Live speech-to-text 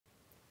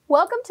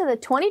Welcome to the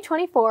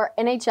 2024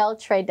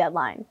 NHL Trade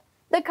Deadline.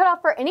 The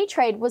cutoff for any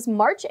trade was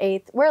March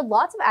 8th, where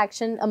lots of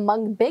action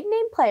among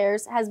big-name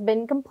players has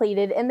been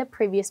completed in the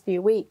previous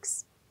few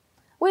weeks.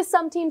 With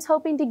some teams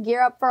hoping to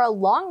gear up for a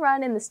long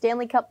run in the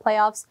Stanley Cup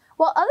playoffs,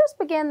 while others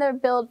began their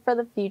build for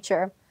the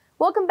future.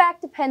 Welcome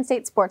back to Penn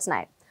State Sports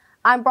Night.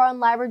 I'm Bronwyn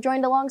Liber,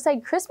 joined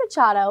alongside Chris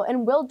Machado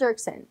and Will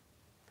Duerksen.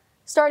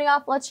 Starting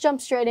off, let's jump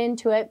straight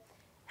into it.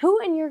 Who,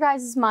 in your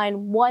guys'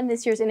 mind, won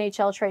this year's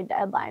NHL Trade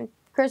Deadline?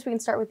 Chris, we can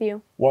start with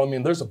you. Well, I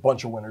mean, there's a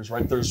bunch of winners,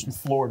 right? There's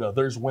Florida,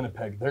 there's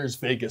Winnipeg, there's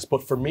Vegas.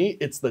 But for me,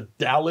 it's the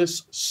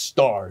Dallas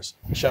Stars.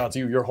 Shout out to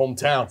you, your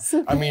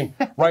hometown. I mean,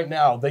 right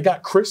now, they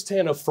got Chris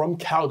Tanev from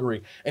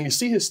Calgary, and you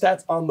see his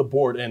stats on the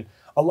board. And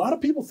a lot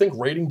of people think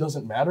rating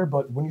doesn't matter,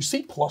 but when you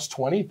see plus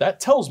 20, that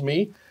tells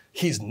me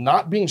he's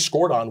not being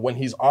scored on when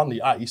he's on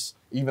the ice.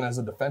 Even as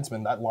a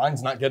defenseman, that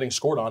line's not getting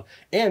scored on.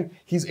 And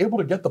he's able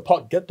to get the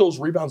puck, get those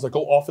rebounds that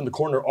go off in the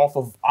corner off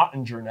of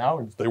Ottinger now,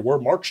 and they were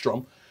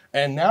Markstrom.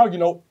 And now,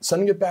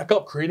 sending it back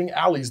up, creating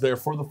alleys there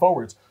for the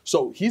forwards.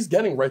 So he's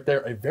getting right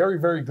there a very,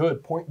 very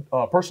good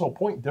personal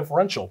point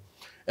differential.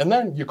 And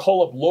then you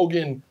call up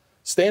Logan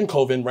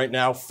Stankoven right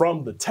now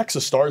from the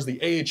Texas Stars, the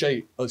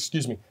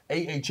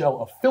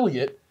AHL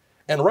affiliate.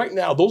 And right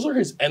now, those are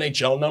his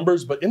NHL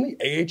numbers. But in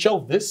the AHL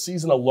this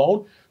season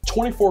alone,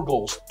 24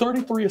 goals,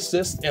 33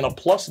 assists, and a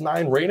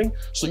 +9 rating.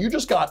 So you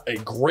just got a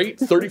great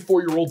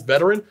 34-year-old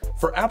veteran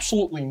for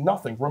absolutely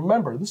nothing.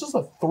 Remember, this is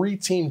a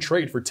 3-team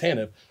trade for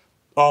Tanev.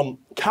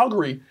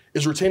 Calgary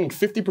is retaining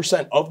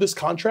 50% of this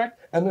contract,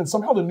 and then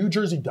somehow the New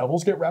Jersey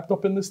Devils get wrapped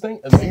up in this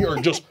thing, and they are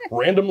just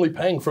randomly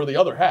paying for the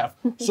other half.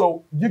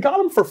 So you got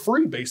him for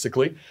free,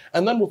 basically.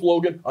 And then with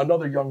Logan,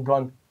 another young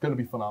gun, going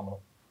to be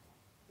phenomenal.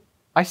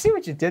 I see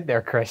what you did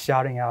there, Chris,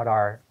 shouting out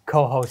our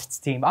co-hosts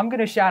team. I'm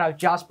going to shout out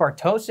Josh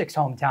Bartosik's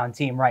hometown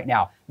team right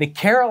now. The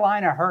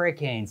Carolina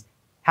Hurricanes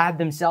had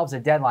themselves a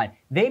deadline.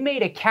 They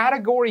made a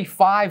Category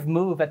 5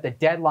 move at the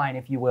deadline,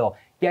 if you will,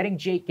 getting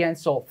Jake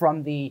Guentzel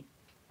from the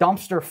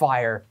dumpster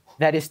fire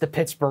that is the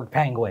Pittsburgh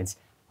Penguins.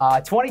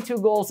 22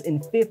 goals in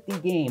 50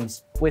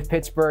 games with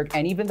Pittsburgh,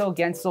 and even though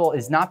Guentzel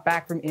is not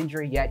back from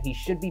injury yet, he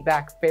should be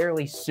back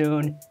fairly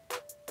soon.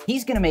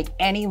 He's going to make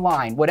any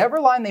line,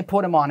 whatever line they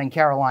put him on in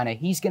Carolina,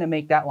 he's going to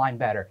make that line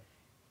better.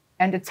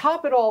 And to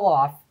top it all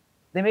off,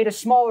 they made a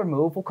smaller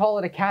move. We'll call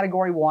it a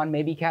Category 1,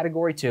 maybe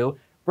Category 2,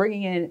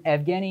 bringing in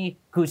Evgeny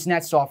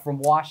Kuznetsov from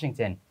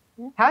Washington.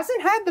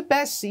 Hasn't had the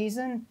best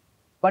season,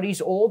 but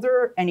he's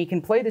older and he can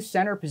play the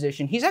center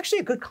position. He's actually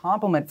a good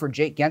complement for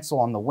Jake Guentzel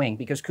on the wing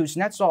because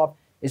Kuznetsov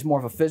is more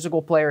of a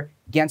physical player.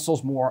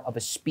 Genssel's more of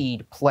a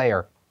speed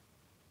player.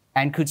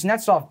 And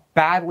Kuznetsov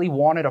badly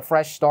wanted a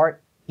fresh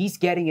start. He's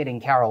getting it in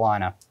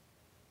Carolina.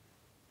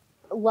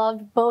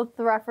 Loved both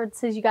the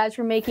references you guys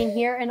were making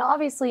here, and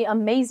obviously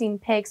amazing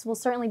picks. Will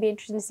certainly be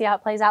interesting to see how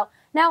it plays out.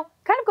 Now,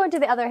 kind of going to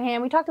the other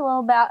hand, we talked a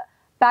little about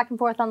back and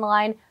forth on the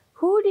line.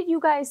 Who did you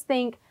guys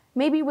think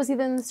maybe was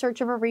either in the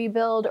search of a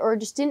rebuild or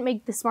just didn't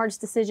make the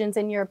smartest decisions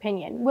in your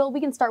opinion? Will,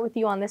 we can start with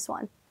you on this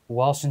one.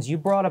 Well, since you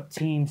brought up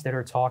teams that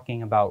are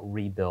talking about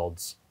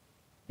rebuilds,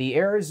 the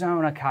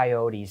Arizona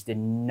Coyotes did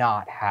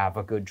not have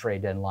a good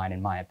trade deadline,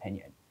 in my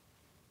opinion.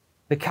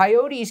 The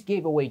Coyotes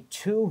gave away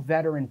 2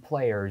 veteran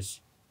players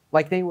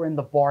like they were in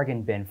the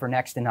bargain bin for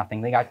next to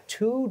nothing. They got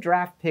 2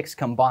 draft picks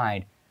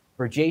combined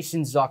for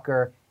Jason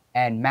Zucker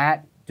and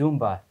Matt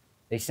Dumba.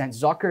 They sent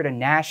Zucker to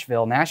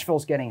Nashville.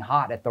 Nashville's getting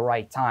hot at the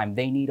right time.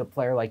 They need a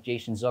player like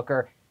Jason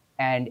Zucker.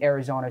 And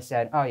Arizona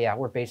said, oh, yeah,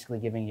 we're basically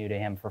giving you to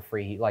him for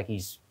free, like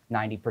he's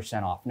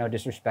 90% off. No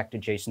disrespect to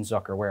Jason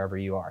Zucker, wherever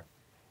you are.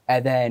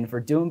 And then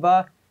for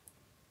Dumba,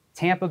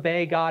 Tampa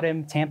Bay got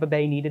him. Tampa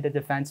Bay needed a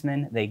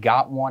defenseman. They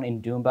got one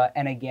in Dumba.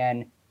 And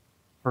again,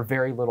 for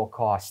very little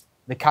cost.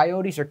 The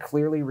Coyotes are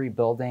clearly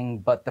rebuilding,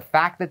 but the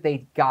fact that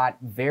they got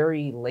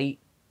very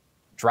late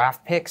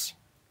draft picks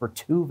for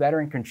 2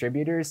 veteran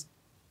contributors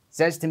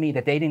says to me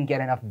that they didn't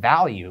get enough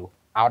value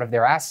out of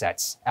their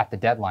assets at the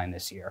deadline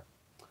this year.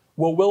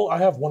 Well, Will, I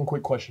have one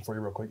quick question for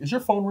you real quick. Is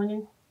your phone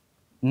ringing?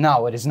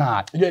 No, it is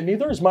not. Yeah,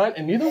 neither is mine,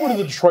 and neither were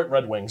the Detroit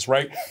Red Wings,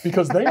 right?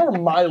 Because they are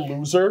my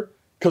loser,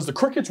 because the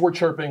Crickets were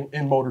chirping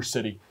in Motor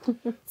City.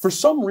 For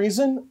some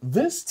reason,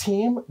 this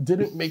team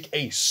didn't make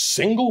a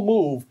single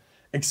move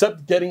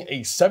except getting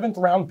a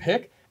 7th-round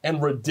pick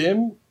and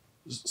redeem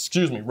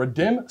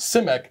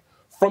Simek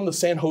from the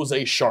San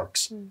Jose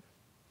Sharks.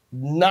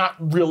 Not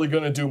really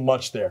going to do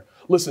much there.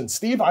 Listen,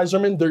 Steve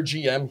Yzerman, their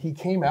GM, he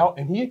came out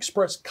and he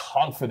expressed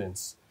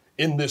confidence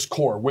in this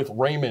core with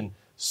Raymond,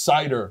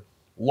 Seider,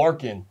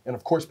 Larkin, and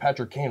of course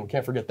Patrick Kane. We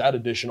can't forget that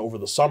addition over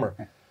the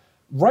summer.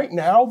 Right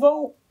now,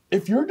 though,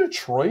 if you're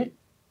Detroit,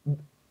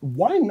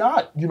 why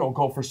not,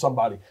 go for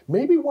somebody?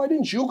 Maybe why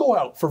didn't you go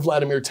out for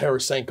Vladimir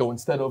Tarasenko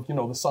instead of,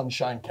 the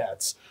Sunshine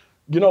Cats?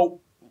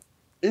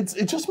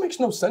 It just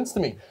makes no sense to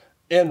me.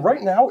 And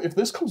right now, if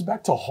this comes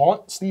back to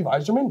haunt Steve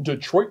Yzerman,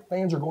 Detroit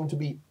fans are going to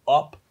be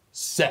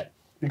upset.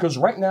 Because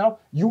right now,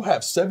 you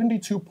have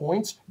 72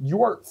 points.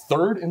 You are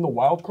 3rd in the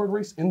wild card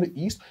race in the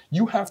East.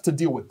 You have to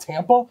deal with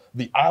Tampa,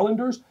 the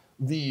Islanders,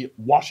 the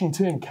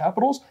Washington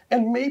Capitals,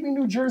 and maybe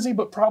New Jersey,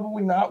 but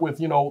probably not with,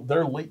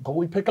 their late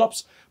goalie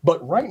pickups.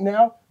 But right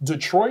now,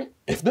 Detroit,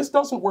 if this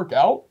doesn't work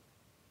out,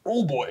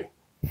 oh boy.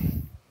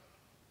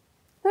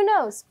 Who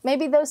knows?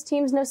 Maybe those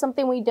teams know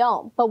something we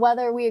don't. But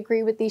whether we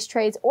agree with these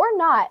trades or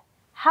not,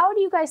 how do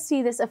you guys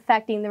see this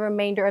affecting the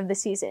remainder of the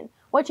season?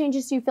 What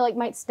changes do you feel like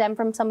might stem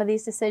from some of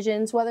these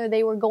decisions, whether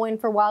they were going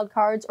for wild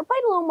cards or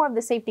playing a little more of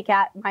the safety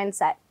cat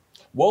mindset?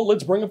 Well,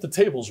 let's bring up the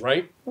tables,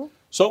 right?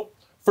 So,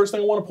 first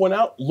thing I want to point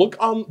out, look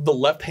on the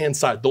left-hand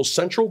side, those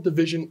Central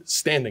Division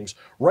standings.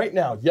 Right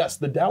now, yes,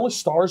 the Dallas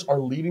Stars are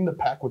leading the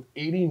pack with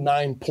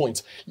 89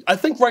 points. I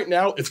think right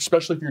now,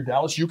 especially if you're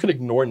Dallas, you can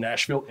ignore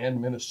Nashville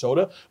and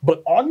Minnesota.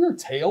 But on your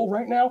tail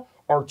right now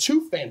are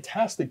two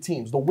fantastic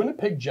teams. The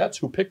Winnipeg Jets,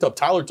 who picked up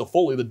Tyler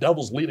Toffoli, the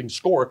Devils' leading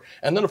scorer,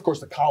 and then, of course,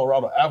 the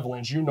Colorado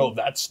Avalanche.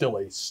 That's still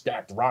a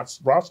stacked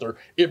roster,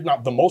 if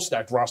not the most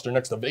stacked roster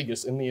next to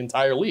Vegas in the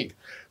entire league.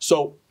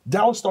 So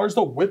Dallas Stars,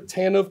 though, with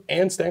Tanev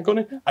and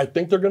Stankonen, I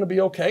think they're going to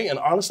be okay. And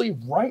honestly,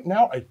 right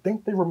now, I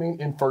think they remain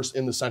in first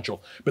in the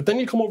Central. But then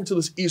you come over to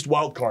this East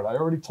wild card. I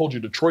already told you,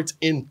 Detroit's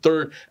in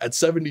third at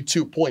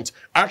 72 points.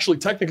 Actually,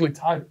 technically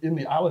tied in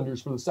the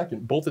Islanders for the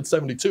second, both at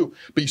 72.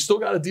 But you still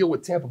got to deal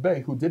with Tampa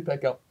Bay, who did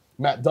pick up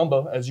Matt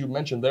Dumba, as you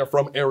mentioned, there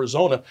from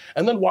Arizona.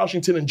 And then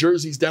Washington and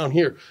Jersey's down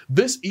here.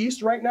 This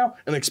East right now,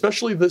 and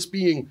especially this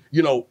being,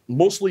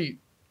 mostly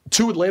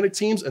 2 Atlantic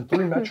teams and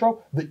 3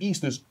 Metro, the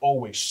East is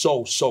always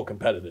so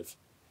competitive.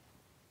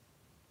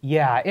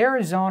 Yeah,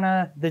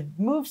 Arizona, the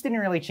moves didn't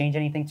really change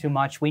anything too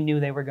much. We knew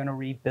they were going to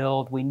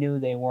rebuild. We knew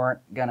they weren't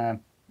going to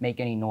make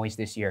any noise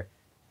this year.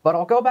 But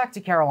I'll go back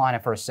to Carolina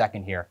for a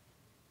second here.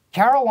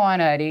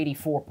 Carolina at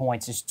 84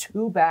 points is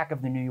 2 back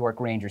of the New York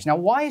Rangers. Now,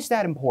 why is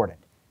that important?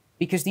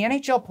 Because the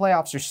NHL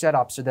playoffs are set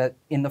up so that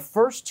in the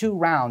first 2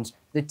 rounds,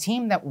 the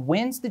team that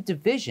wins the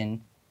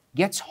division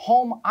gets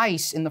home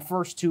ice in the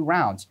first 2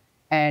 rounds.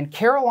 And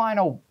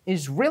Carolina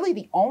is really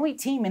the only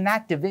team in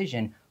that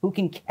division who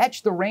can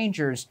catch the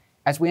Rangers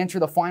as we enter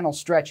the final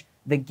stretch.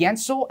 The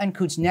Gensel and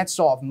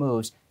Kuznetsov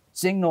moves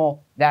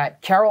signal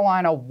that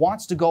Carolina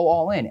wants to go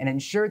all in and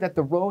ensure that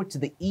the road to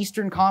the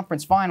Eastern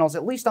Conference Finals,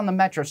 at least on the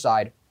Metro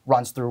side,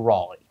 runs through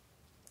Raleigh.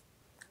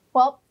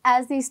 Well,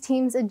 as these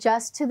teams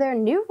adjust to their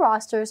new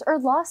rosters or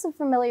loss of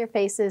familiar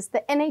faces,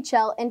 the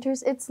NHL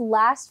enters its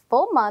last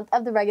full month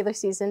of the regular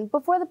season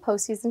before the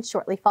postseason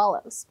shortly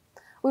follows.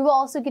 We will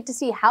also get to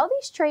see how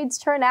these trades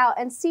turn out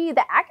and see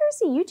the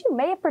accuracy you two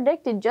may have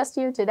predicted just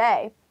here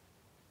today.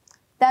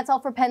 That's all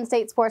for Penn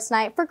State Sports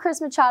Night. For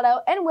Chris Machado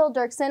and Will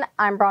Duerksen,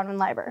 I'm Bronwyn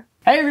Liber.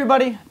 Hey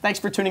everybody, thanks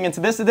for tuning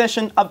into this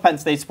edition of Penn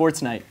State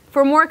Sports Night.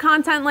 For more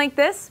content like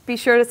this, be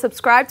sure to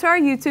subscribe to our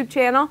YouTube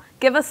channel,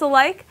 give us a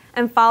like,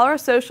 and follow our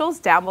socials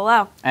down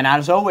below. And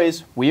as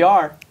always, we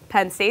are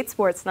Penn State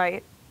Sports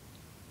Night.